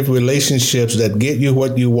effective relationships that get you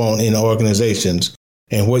what you want in organizations.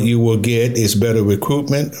 And what you will get is better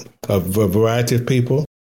recruitment of a variety of people,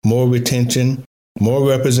 more retention, more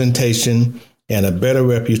representation, and a better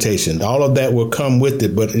reputation. All of that will come with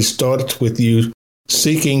it, but it starts with you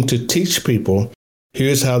seeking to teach people,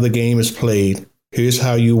 here's how the game is played, here's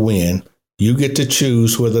how you win. You get to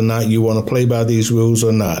choose whether or not you want to play by these rules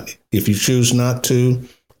or not. If you choose not to,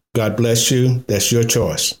 God bless you, that's your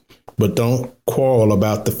choice. But don't quarrel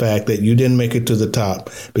about the fact that you didn't make it to the top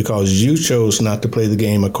because you chose not to play the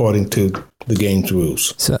game according to the game's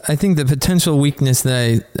rules. So I think the potential weakness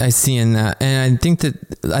that I see in that, and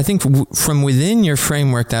I think from within your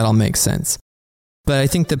framework, that all makes sense. But I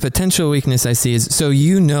think the potential weakness I see is, so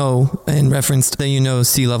in reference to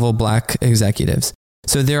C-level Black executives.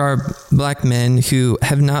 So there are Black men who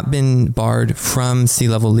have not been barred from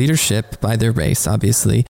C-level leadership by their race,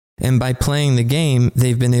 obviously. And by playing the game,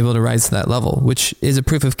 they've been able to rise to that level, which is a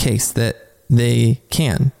proof of case that they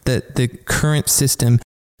can, that the current system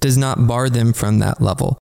does not bar them from that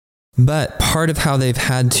level. But part of how they've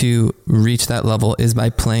had to reach that level is by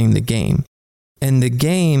playing the game. And the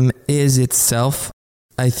game is itself,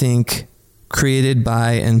 I think, created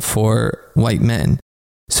by and for white men.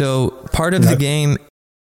 So part of the game,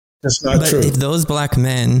 that's not true. If those Black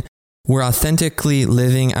men were authentically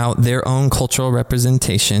living out their own cultural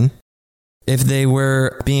representation, if they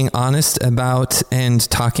were being honest about and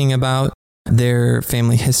talking about their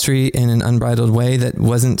family history in an unbridled way that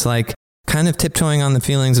wasn't like kind of tiptoeing on the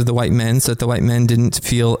feelings of the white men so that the white men didn't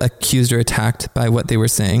feel accused or attacked by what they were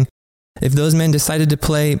saying. If those men decided to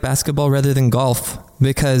play basketball rather than golf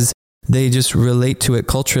because they just relate to it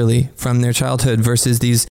culturally from their childhood versus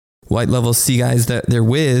these white level C guys that they're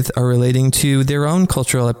with are relating to their own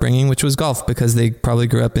cultural upbringing, which was golf because they probably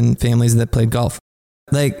grew up in families that played golf.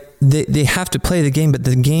 Like they have to play the game, but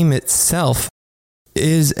the game itself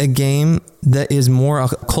is a game that is more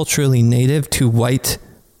culturally native to white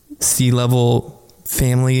C-level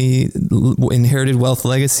family, inherited wealth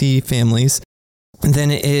legacy families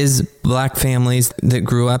than it is black families that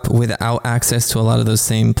grew up without access to a lot of those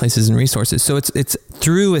same places and resources. So it's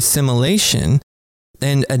through assimilation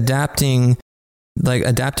and adapting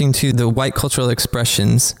to the white cultural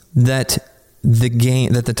expressions that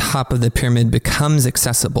the top of the pyramid becomes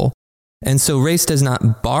accessible. And so race does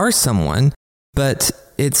not bar someone, but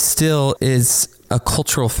it still is a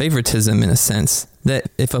cultural favoritism in a sense,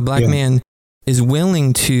 that if a black man is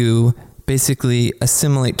willing to basically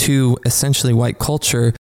assimilate to essentially white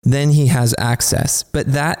culture, then he has access.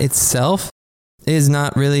 But that itself is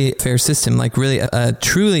not really a fair system. Like really a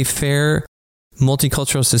truly fair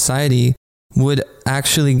multicultural society would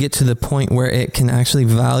actually get to the point where it can actually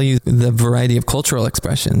value the variety of cultural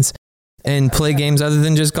expressions and play games other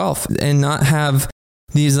than just golf, and not have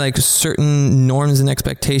these like certain norms and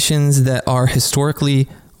expectations that are historically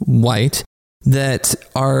white that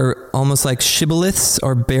are almost like shibboleths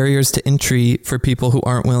or barriers to entry for people who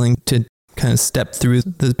aren't willing to kind of step through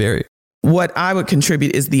this barrier. What I would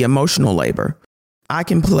contribute is the emotional labor. I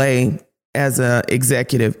can play as an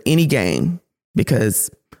executive any game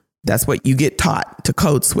because that's what you get taught to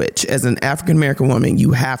code switch. As an African-American woman,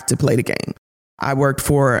 you have to play the game. I worked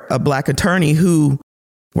for a black attorney who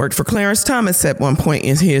worked for Clarence Thomas at one point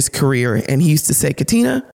in his career. And he used to say,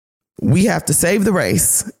 Katina, we have to save the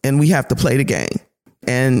race and we have to play the game.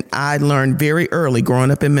 And I learned very early growing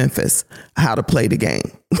up in Memphis how to play the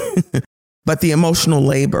game. But the emotional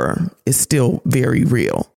labor is still very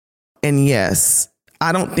real. And yes,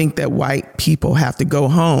 I don't think that white people have to go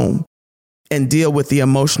home and deal with the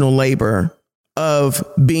emotional labor of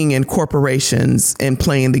being in corporations and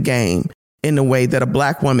playing the game in the way that a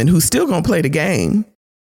black woman who's still going to play the game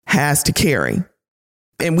has to carry.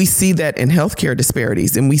 And we see that in healthcare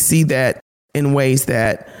disparities. And we see that in ways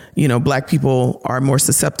that, black people are more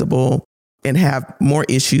susceptible and have more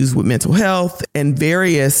issues with mental health and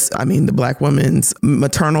the black woman's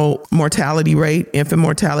maternal mortality rate, infant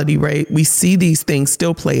mortality rate. We see these things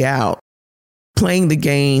still play out. Playing the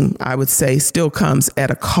game, I would say, still comes at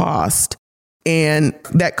a cost. And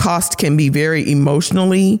that cost can be very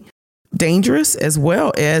emotionally dangerous, as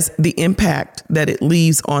well as the impact that it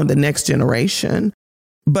leaves on the next generation.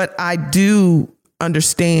 But I do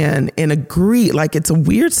understand and agree, like it's a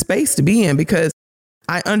weird space to be in, because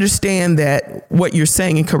I understand that what you're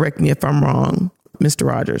saying, and correct me if I'm wrong, Mr.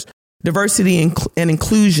 Rogers, diversity and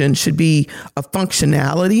inclusion should be a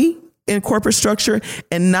functionality in corporate structure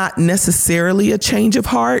and not necessarily a change of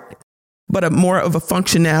heart, but more of a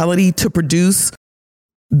functionality to produce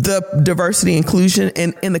the diversity inclusion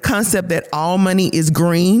and the concept that all money is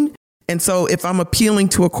green. And so if I'm appealing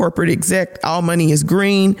to a corporate exec, all money is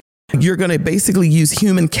green, you're going to basically use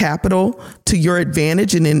human capital to your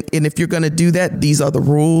advantage. And if you're going to do that, these are the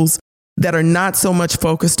rules that are not so much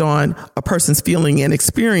focused on a person's feeling and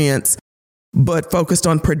experience, but focused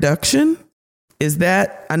on production. Is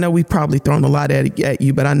that, I know we've probably thrown a lot at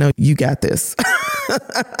you, but I know you got this.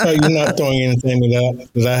 No, you're not throwing anything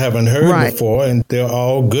that I haven't heard before, and they're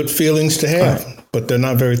all good feelings to have, but they're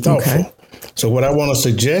not very thoughtful. Okay. So what I want to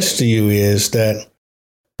suggest to you is that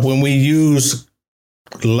when we use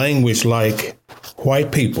language like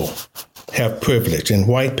white people have privilege and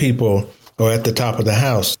white people are at the top of the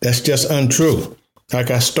house, that's just untrue. Like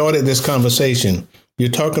I started this conversation, you're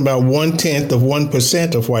talking about 1/10 of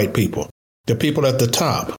 1% of white people, the people at the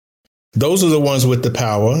top. Those are the ones with the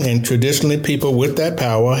power, and traditionally people with that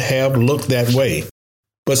power have looked that way.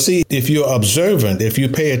 But see, if you're observant, if you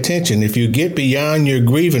pay attention, if you get beyond your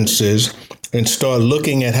grievances and start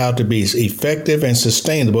looking at how to be effective and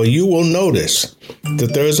sustainable, you will notice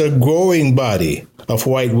that there is a growing body of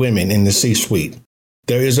white women in the C-suite.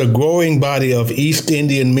 There is a growing body of East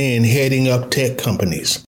Indian men heading up tech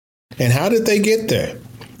companies. And how did they get there?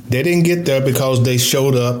 They didn't get there because they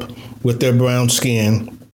showed up with their brown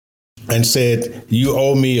skin and said, you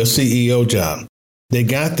owe me a CEO job. They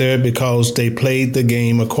got there because they played the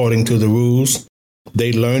game according to the rules.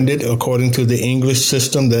 They learned it according to the English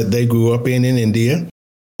system that they grew up in India,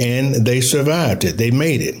 and they survived it. They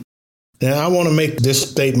made it. Now, I want to make this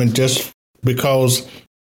statement just because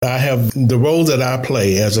I have the role that I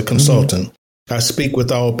play as a consultant. Mm-hmm. I speak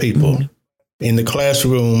with all people. Mm-hmm. In the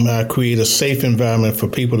classroom, I create a safe environment for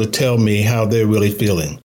people to tell me how they're really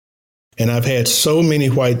feeling. And I've had so many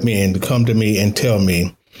white men come to me and tell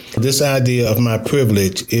me this idea of my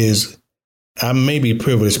privilege is, I may be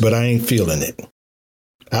privileged, but I ain't feeling it.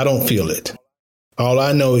 I don't feel it. All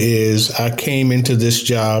I know is I came into this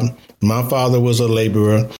job. My father was a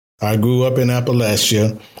laborer. I grew up in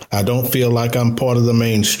Appalachia. I don't feel like I'm part of the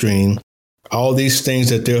mainstream. All these things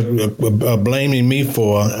that they're blaming me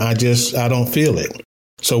for, I don't feel it.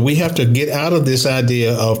 So we have to get out of this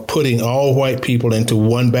idea of putting all white people into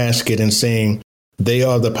one basket and saying they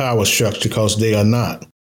are the power structure, because they are not.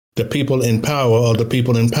 The people in power are the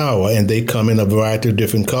people in power, and they come in a variety of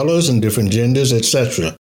different colors and different genders,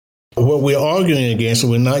 etc. What we're arguing against,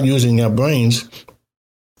 we're not using our brains,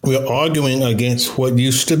 we're arguing against what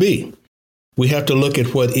used to be. We have to look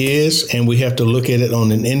at what is, and we have to look at it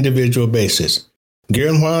on an individual basis.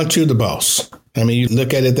 Garen, why aren't you the boss? I mean, you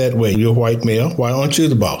look at it that way. You're a white male. Why aren't you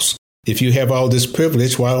the boss? If you have all this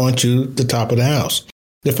privilege, why aren't you the top of the house?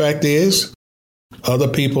 The fact is, other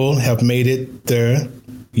people have made it there.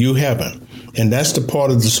 You haven't. And that's the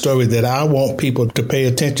part of the story that I want people to pay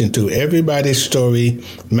attention to. Everybody's story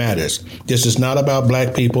matters. This is not about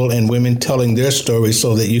black people and women telling their stories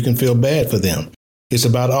so that you can feel bad for them. It's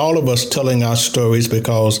about all of us telling our stories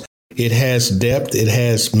because it has depth, it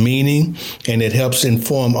has meaning, and it helps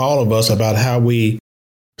inform all of us about how we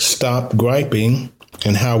stop griping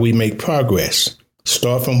and how we make progress.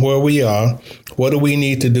 Start from where we are. What do we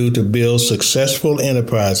need to do to build successful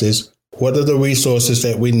enterprises? What are the resources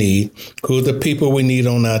that we need? Who are the people we need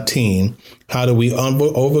on our team? How do we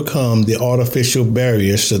overcome the artificial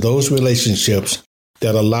barriers to those relationships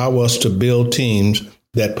that allow us to build teams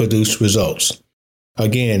that produce results?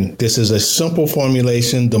 Again, this is a simple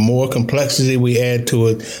formulation. The more complexity we add to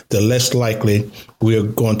it, the less likely we're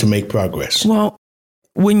going to make progress. Well,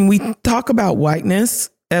 when we talk about whiteness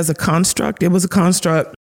as a construct, it was a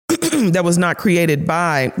construct that was not created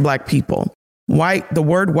by black people. The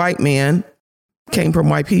word white man came from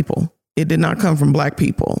white people. It did not come from black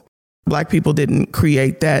people. Black people didn't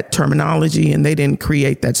create that terminology, and they didn't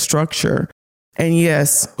create that structure. And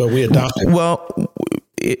yes, but we adopted it. Well,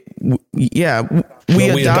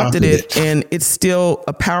 we adopted it, and it's still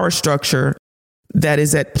a power structure that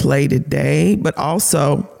is at play today. But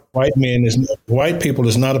also, white people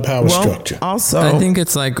is not a power structure. Also, I think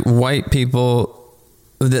it's like white people,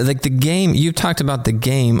 like the game. You talked about the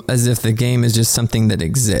game as if the game is just something that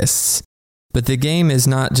exists, but the game is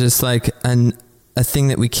not just like a thing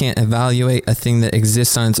that we can't evaluate, a thing that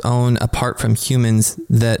exists on its own apart from humans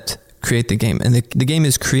that create the game. And the game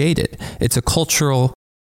is created. It's a cultural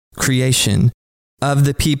creation of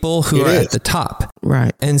the people who are at the top.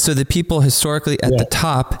 Right. And so the people historically at the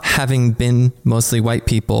top, having been mostly white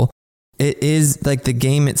people, it is like the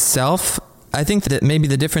game itself. I think that maybe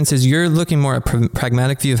the difference is you're looking more at a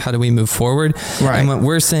pragmatic view of how do we move forward. Right. And what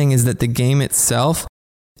we're saying is that the game itself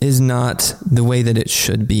is not the way that it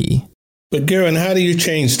should be. But Garen, how do you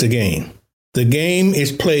change the game? The game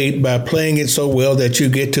is played by playing it so well that you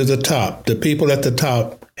get to the top. The people at the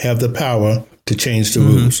top have the power to change the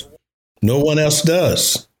rules. No one else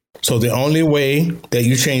does. So the only way that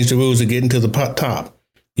you change the rules is getting to the top.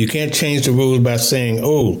 You can't change the rules by saying,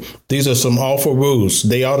 oh, these are some awful rules.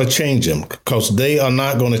 They ought to change them, because they are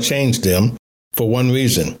not going to change them for one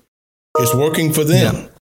reason. It's working for them. Yeah.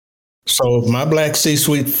 So my black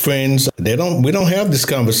C-suite friends, we don't have this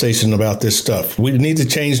conversation about this stuff. We need to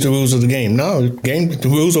change the rules of the game. No, the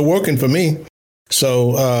rules are working for me.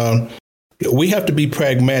 So we have to be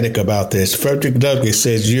pragmatic about this. Frederick Douglass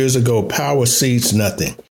says years ago, power cedes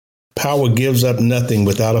nothing. Power gives up nothing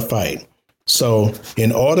without a fight. So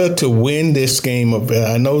in order to win this game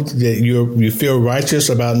I know that you feel righteous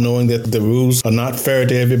about knowing that the rules are not fair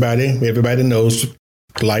to everybody. Everybody knows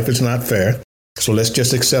life is not fair. So let's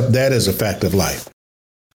just accept that as a fact of life.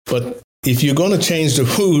 But if you're going to change the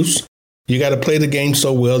rules, you got to play the game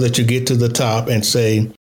so well that you get to the top and say,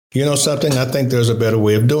 you know something, I think there's a better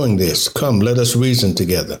way of doing this. Come, let us reason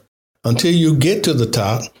together. Until you get to the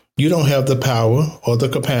top, you don't have the power or the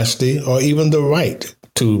capacity or even the right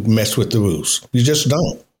to mess with the rules. You just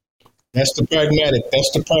don't. That's the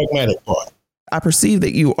pragmatic part. I perceive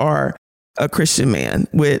that you are a Christian man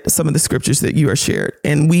with some of the scriptures that you are shared,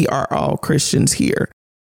 and we are all Christians here.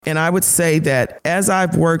 And I would say that as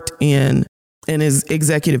I've worked in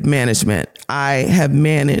executive management, I have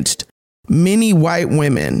managed many white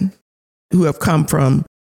women who have come from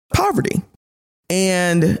poverty.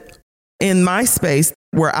 And in my space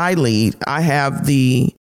where I lead, I have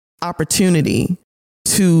the opportunity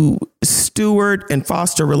to steward and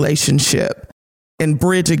foster relationship and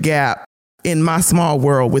bridge a gap in my small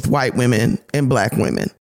world with white women and black women.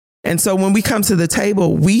 And so when we come to the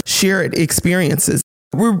table, we share experiences.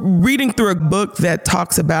 We're reading through a book that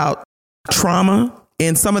talks about trauma,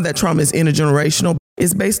 and some of that trauma is intergenerational.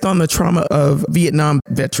 It's based on the trauma of Vietnam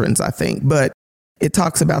veterans, I think, but it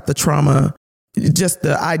talks about the trauma, just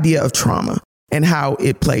the idea of trauma and how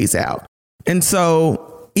it plays out. And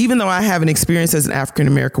so even though I have an experience as an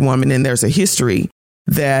African-American woman and there's a history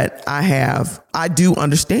that I do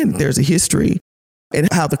understand that there's a history and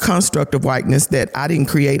how the construct of whiteness that I didn't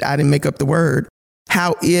create, I didn't make up the word,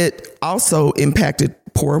 how it also impacted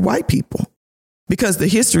poor white people. Because the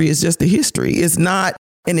history is just the history. It's not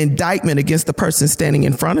an indictment against the person standing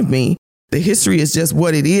in front of me. The history is just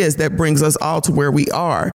what it is that brings us all to where we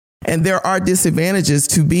are. And there are disadvantages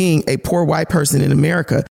to being a poor white person in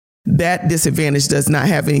America. That disadvantage does not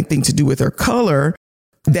have anything to do with their color.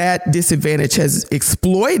 That disadvantage has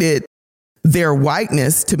exploited their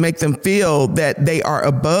whiteness to make them feel that they are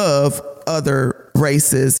above other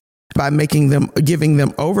races by giving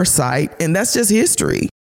them oversight. And that's just history.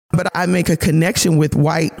 But I make a connection with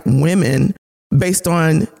white women based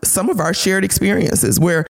on some of our shared experiences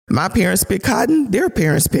where my parents pick cotton, their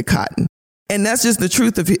parents pick cotton. And that's just the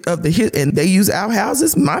truth of and they use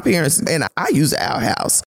outhouses, my parents, and I use an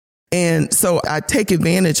outhouse. And so I take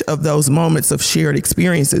advantage of those moments of shared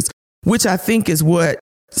experiences, which I think is what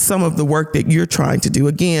some of the work that you're trying to do.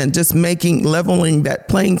 Again, just leveling that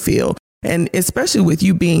playing field. And especially with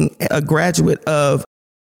you being a graduate of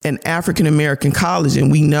an African-American college,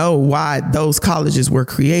 and we know why those colleges were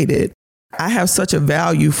created. I have such a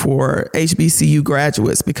value for HBCU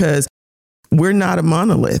graduates because we're not a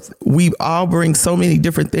monolith. We all bring so many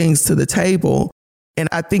different things to the table. And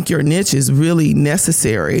I think your niche is really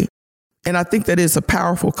necessary. And I think that is a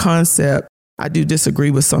powerful concept. I do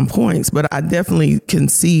disagree with some points, but I definitely can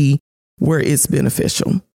see where it's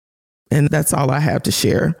beneficial. And that's all I have to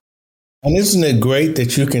share. And isn't it great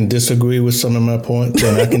that you can disagree with some of my points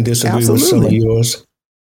and I can disagree with some of yours?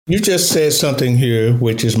 You just said something here,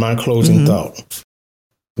 which is my closing thought.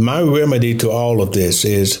 My remedy to all of this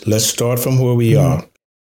is let's start from where we are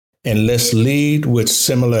and let's lead with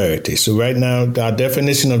similarity. So right now, our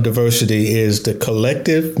definition of diversity is the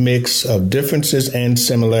collective mix of differences and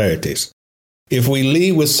similarities. If we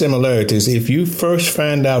lead with similarities, if you first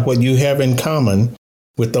find out what you have in common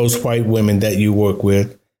with those white women that you work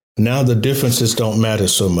with, now the differences don't matter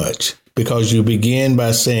so much because you begin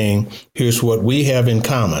by saying, here's what we have in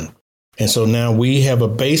common. And so now we have a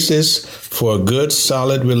basis for a good,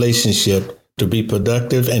 solid relationship to be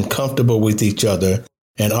productive and comfortable with each other.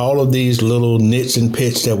 And all of these little nits and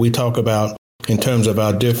pits that we talk about in terms of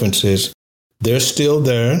our differences, they're still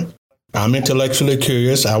there. I'm intellectually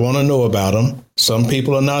curious. I want to know about them. Some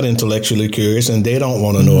people are not intellectually curious and they don't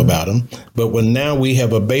want to know about them. But when now we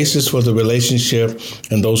have a basis for the relationship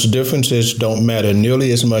and those differences don't matter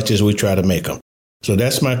nearly as much as we try to make them. So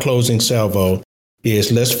that's my closing salvo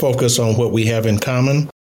is let's focus on what we have in common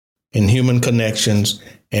in human connections,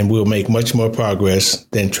 and we'll make much more progress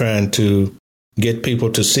than trying to get people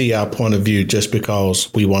to see our point of view just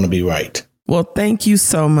because we want to be right. Well, thank you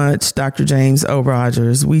so much, Dr. James O.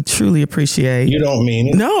 Rogers. We truly appreciate. You don't mean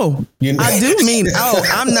it. No, I do mean.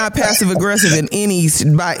 I'm not passive aggressive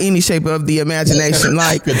by any shape of the imagination.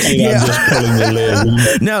 Like, I'm just pulling your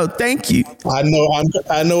leg. No, thank you. I know.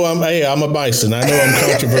 I'm a bison. I know I'm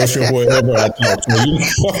controversial wherever I talk.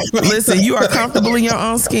 Listen, you are comfortable in your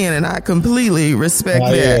own skin, and I completely respect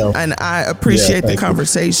that, and I appreciate the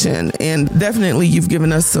conversation. And definitely, you've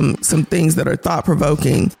given us some things that are thought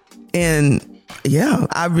provoking. And yeah,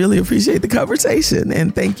 I really appreciate the conversation.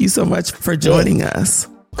 And thank you so much for joining us.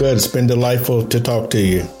 Good. It's been delightful to talk to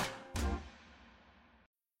you.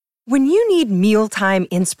 When you need mealtime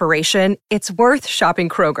inspiration, it's worth shopping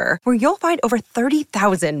Kroger, where you'll find over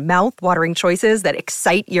 30,000 mouth-watering choices that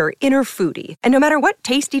excite your inner foodie. And no matter what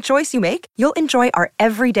tasty choice you make, you'll enjoy our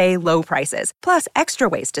everyday low prices, plus extra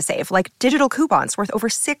ways to save, like digital coupons worth over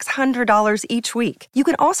 $600 each week. You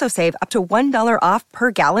can also save up to $1 off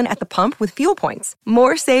per gallon at the pump with fuel points.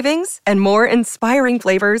 More savings and more inspiring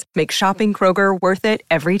flavors make shopping Kroger worth it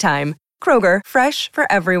every time. Kroger, fresh for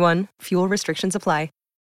everyone. Fuel restrictions apply.